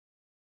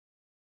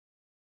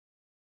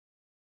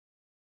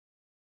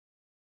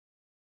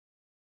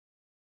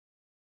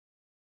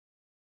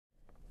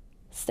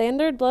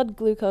Standard blood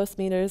glucose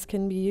meters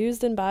can be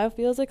used in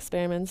biofuels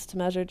experiments to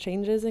measure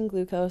changes in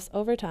glucose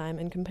over time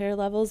and compare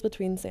levels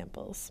between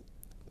samples.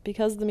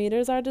 Because the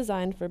meters are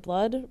designed for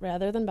blood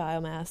rather than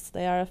biomass,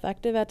 they are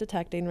effective at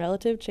detecting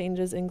relative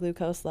changes in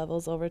glucose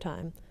levels over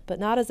time, but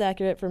not as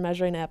accurate for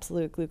measuring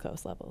absolute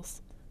glucose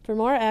levels. For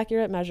more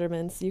accurate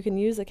measurements, you can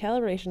use a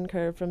calibration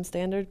curve from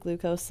standard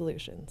glucose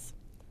solutions.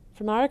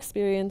 From our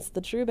experience,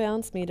 the True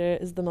Balance meter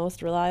is the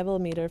most reliable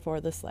meter for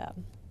this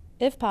lab.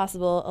 If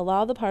possible,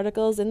 allow the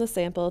particles in the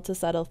sample to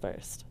settle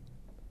first.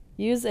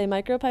 Use a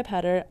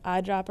micropipetter,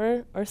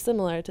 eyedropper, or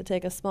similar to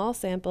take a small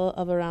sample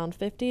of around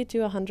 50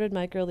 to 100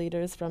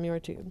 microliters from your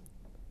tube.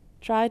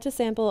 Try to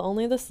sample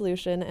only the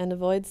solution and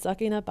avoid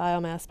sucking up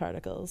biomass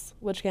particles,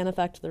 which can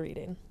affect the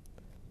reading.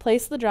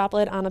 Place the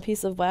droplet on a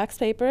piece of wax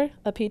paper,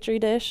 a petri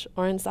dish,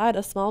 or inside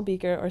a small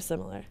beaker or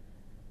similar.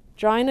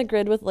 Drawing a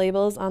grid with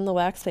labels on the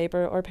wax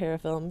paper or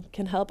parafilm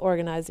can help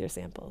organize your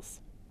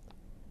samples.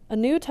 A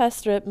new test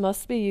strip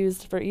must be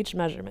used for each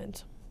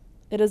measurement.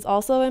 It is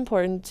also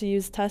important to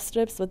use test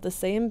strips with the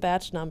same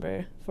batch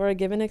number for a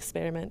given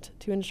experiment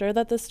to ensure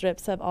that the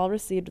strips have all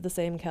received the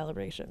same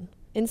calibration.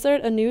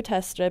 Insert a new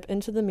test strip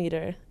into the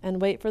meter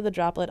and wait for the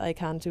droplet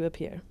icon to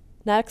appear.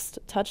 Next,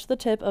 touch the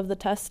tip of the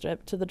test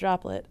strip to the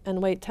droplet and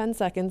wait 10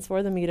 seconds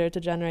for the meter to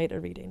generate a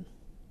reading.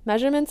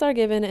 Measurements are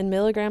given in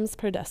milligrams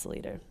per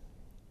deciliter.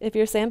 If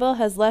your sample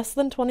has less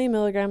than 20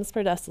 milligrams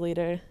per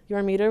deciliter,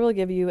 your meter will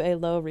give you a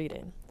low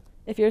reading.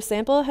 If your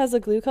sample has a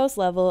glucose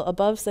level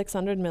above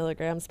 600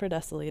 milligrams per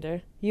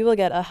deciliter, you will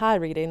get a high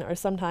reading or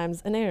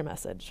sometimes an error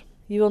message.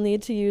 You will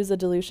need to use a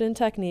dilution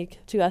technique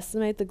to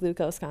estimate the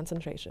glucose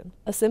concentration.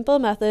 A simple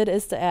method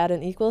is to add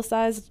an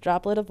equal-sized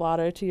droplet of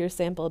water to your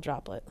sample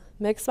droplet.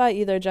 Mix by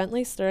either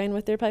gently stirring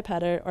with your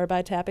pipetter or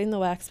by tapping the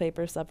wax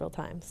paper several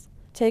times.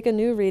 Take a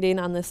new reading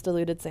on this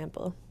diluted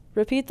sample.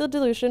 Repeat the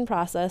dilution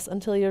process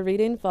until your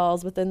reading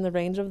falls within the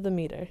range of the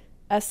meter.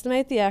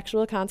 Estimate the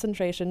actual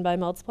concentration by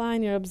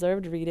multiplying your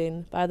observed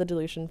reading by the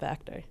dilution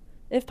factor.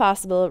 If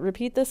possible,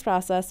 repeat this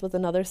process with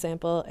another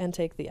sample and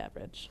take the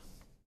average.